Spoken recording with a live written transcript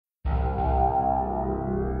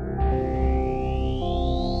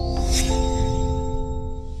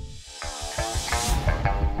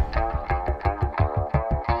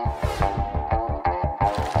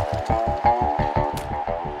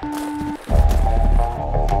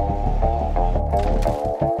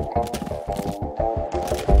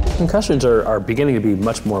Concussions are beginning to be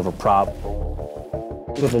much more of a problem.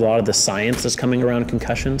 With a lot of the science that's coming around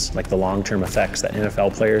concussions, like the long-term effects that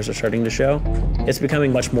NFL players are starting to show, it's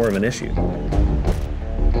becoming much more of an issue.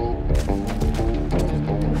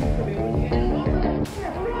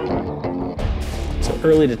 So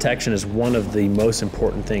early detection is one of the most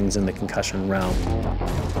important things in the concussion realm.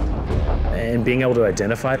 And being able to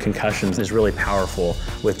identify concussions is really powerful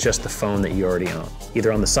with just the phone that you already own,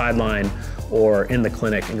 either on the sideline or in the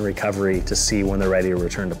clinic in recovery to see when they're ready to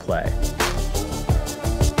return to play.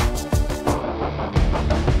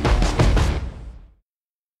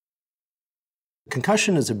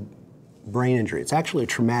 Concussion is a brain injury. It's actually a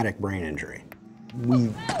traumatic brain injury. We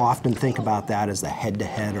often think about that as the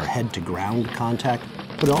head-to-head or head-to-ground contact,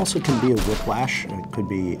 but it also can be a whiplash, it could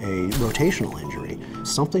be a rotational injury,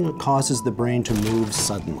 something that causes the brain to move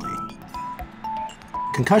suddenly.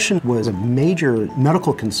 Concussion was a major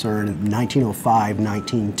medical concern in 1905,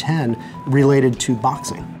 1910, related to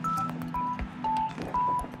boxing.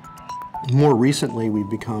 More recently, we've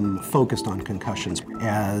become focused on concussions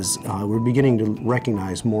as we're beginning to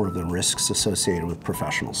recognize more of the risks associated with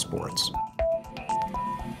professional sports.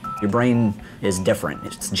 Your brain is different.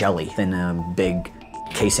 It's jelly in a big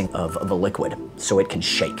casing of a liquid, so it can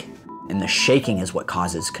shake. And the shaking is what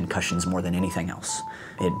causes concussions more than anything else.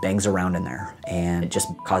 It bangs around in there, and it just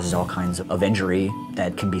causes all kinds of injury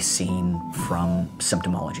that can be seen from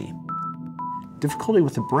symptomology. Difficulty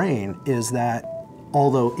with the brain is that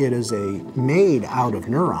although it is made out of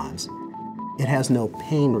neurons, it has no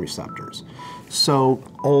pain receptors. So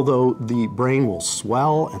although the brain will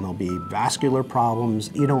swell and there'll be vascular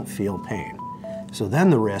problems, you don't feel pain. So then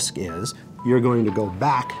the risk is you're going to go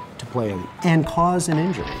back to playing and cause an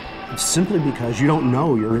injury simply because you don't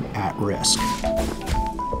know you're at risk.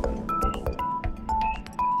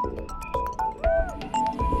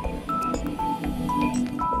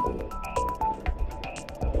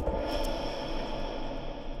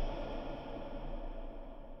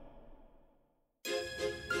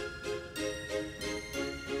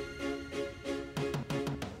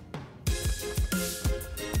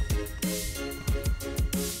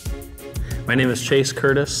 My name is Chase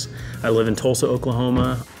Curtis. I live in Tulsa,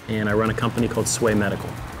 Oklahoma, and I run a company called Sway Medical.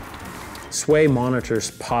 Sway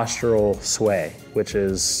monitors postural sway, which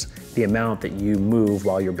is the amount that you move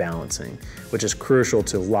while you're balancing, which is crucial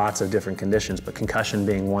to lots of different conditions, but concussion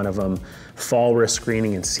being one of them. Fall risk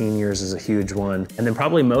screening in seniors is a huge one. And then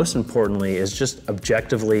probably most importantly is just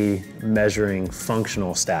objectively measuring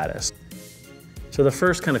functional status. So the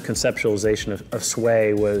first kind of conceptualization of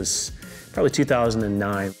sway was probably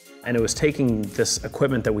 2009. And it was taking this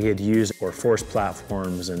equipment that we had used for force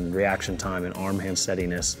platforms and reaction time and arm hand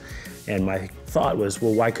steadiness. And my thought was,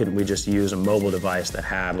 well, why couldn't we just use a mobile device that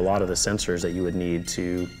had a lot of the sensors that you would need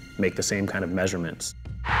to make the same kind of measurements?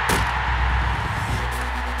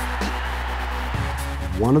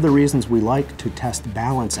 One of the reasons we like to test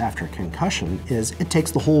balance after concussion is it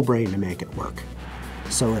takes the whole brain to make it work.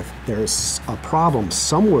 So if there's a problem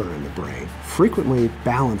somewhere in the brain, frequently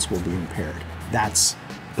balance will be impaired. That's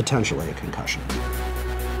potentially a concussion.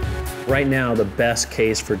 Right now, the best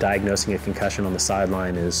case for diagnosing a concussion on the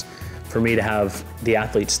sideline is for me to have the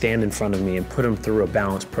athlete stand in front of me and put them through a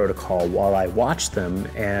balance protocol while I watch them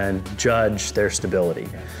and judge their stability.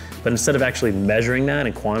 But instead of actually measuring that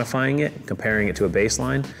and quantifying it, comparing it to a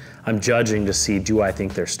baseline, I'm judging to see, do I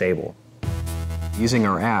think they're stable? Using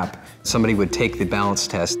our app, somebody would take the balance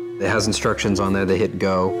test. It has instructions on there, they hit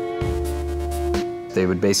go. They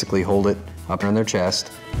would basically hold it up on their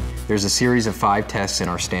chest. There's a series of 5 tests in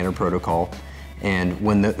our standard protocol, and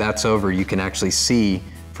when that's over, you can actually see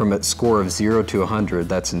from a score of 0 to 100,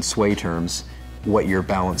 that's in sway terms, what your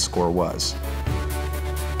balance score was.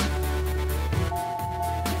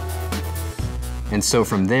 And so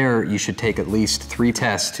from there, you should take at least 3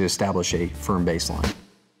 tests to establish a firm baseline.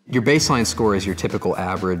 Your baseline score is your typical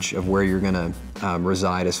average of where you're gonna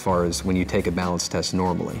reside as far as when you take a balance test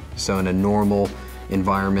normally. So in a normal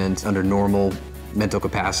environment, under normal mental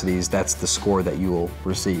capacities, that's the score that you will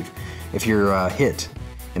receive. If you're hit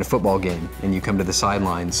in a football game and you come to the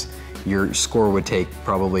sidelines, your score would take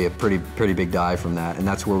probably a pretty big dive from that, and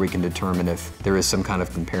that's where we can determine if there is some kind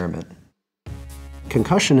of impairment.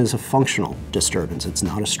 Concussion is a functional disturbance. It's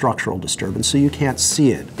not a structural disturbance, so you can't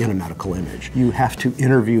see it in a medical image. You have to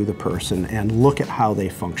interview the person and look at how they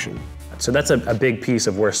function. So that's a big piece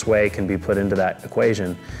of where sway can be put into that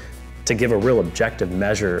equation, to give a real objective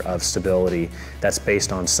measure of stability that's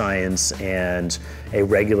based on science and a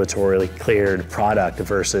regulatorily cleared product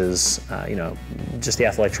versus just the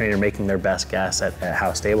athletic trainer making their best guess at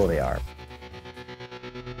how stable they are.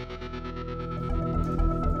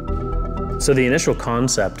 So the initial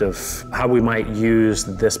concept of how we might use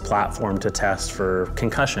this platform to test for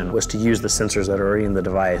concussion was to use the sensors that are already in the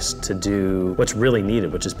device to do what's really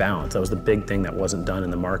needed, which is balance. That was the big thing that wasn't done in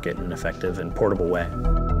the market in an effective and portable way.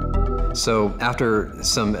 So after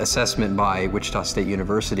some assessment by Wichita State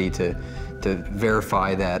University to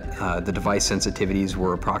verify that the device sensitivities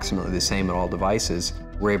were approximately the same at all devices,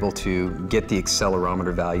 we're able to get the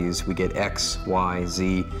accelerometer values. We get X, Y,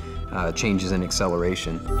 Z changes in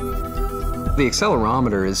acceleration. The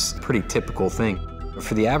accelerometer is a pretty typical thing.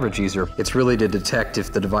 For the average user, it's really to detect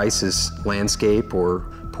if the device is landscape or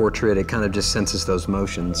portrait. It kind of just senses those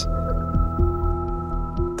motions.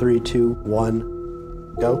 3, 2,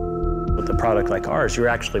 1, go. With a product like ours, you're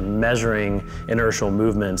actually measuring inertial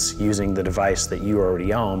movements using the device that you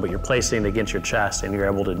already own, but you're placing it against your chest and you're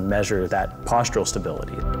able to measure that postural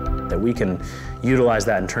stability. That we can utilize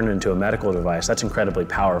that and turn it into a medical device, that's incredibly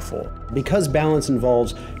powerful. Because balance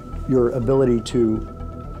involves your ability to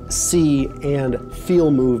see and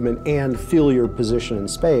feel movement and feel your position in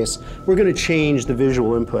space, we're going to change the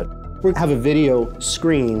visual input. We're going to have a video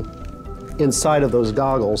screen inside of those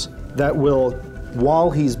goggles that will,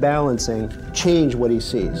 while he's balancing, change what he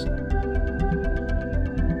sees.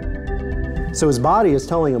 So his body is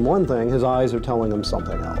telling him one thing, his eyes are telling him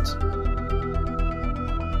something else.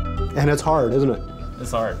 And it's hard, isn't it?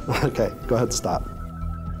 It's hard. Okay, go ahead, stop.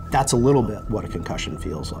 That's a little bit what a concussion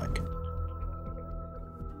feels like.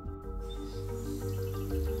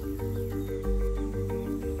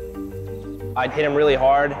 I hit him really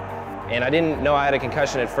hard, and I didn't know I had a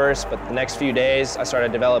concussion at first, but the next few days I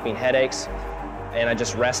started developing headaches, and I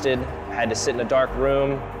just rested. I had to sit in a dark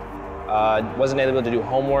room, wasn't able to do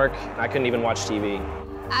homework, and I couldn't even watch TV.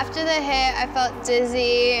 After the hit, I felt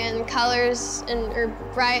dizzy, and colors or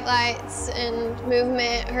bright lights and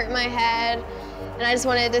movement hurt my head, and I just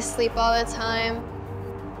wanted to sleep all the time.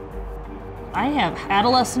 I have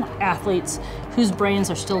adolescent athletes whose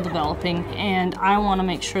brains are still developing, and I want to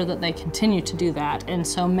make sure that they continue to do that. And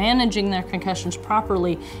so managing their concussions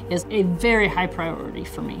properly is a very high priority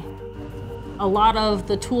for me. A lot of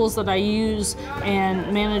the tools that I use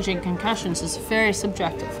in managing concussions is very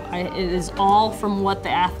subjective. It is all from what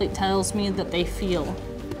the athlete tells me that they feel.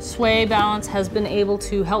 Sway Balance has been able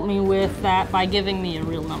to help me with that by giving me a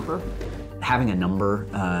real number. Having a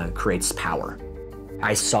number creates power.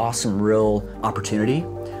 I saw some real opportunity,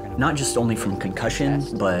 not just only from concussion,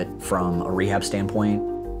 but from a rehab standpoint.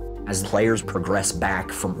 As players progress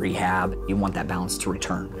back from rehab, you want that balance to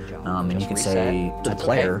return. And you can say to the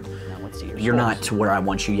player, you're not to where I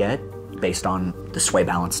want you yet, based on the Sway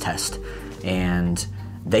Balance test. And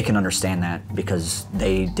they can understand that because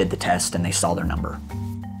they did the test and they saw their number.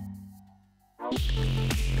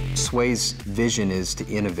 Sway's vision is to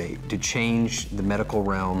innovate, to change the medical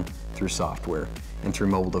realm through software and through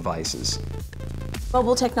mobile devices.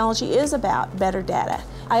 Mobile technology is about better data.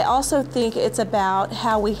 I also think it's about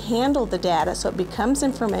how we handle the data so it becomes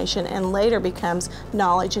information and later becomes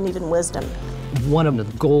knowledge and even wisdom. One of the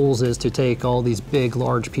goals is to take all these big,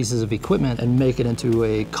 large pieces of equipment and make it into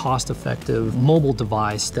a cost-effective mobile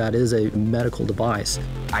device that is a medical device.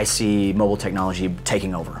 I see mobile technology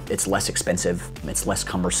taking over. It's less expensive, it's less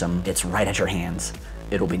cumbersome, it's right at your hands.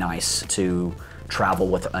 It'll be nice to travel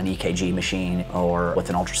with an EKG machine or with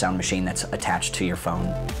an ultrasound machine that's attached to your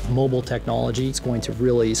phone. Mobile technology is going to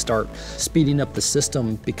really start speeding up the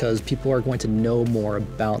system because people are going to know more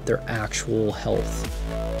about their actual health.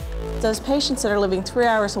 Those patients that are living 3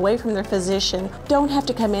 hours away from their physician don't have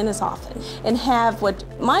to come in as often and have what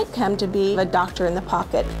might come to be a doctor in the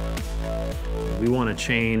pocket. We want to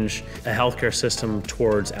change a healthcare system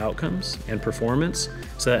towards outcomes and performance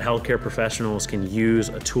so that healthcare professionals can use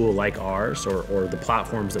a tool like ours or the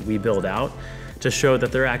platforms that we build out to show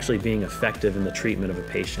that they're actually being effective in the treatment of a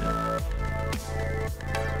patient.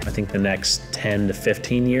 I think the next 10 to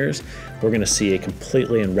 15 years, we're going to see a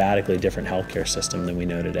completely and radically different healthcare system than we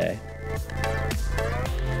know today.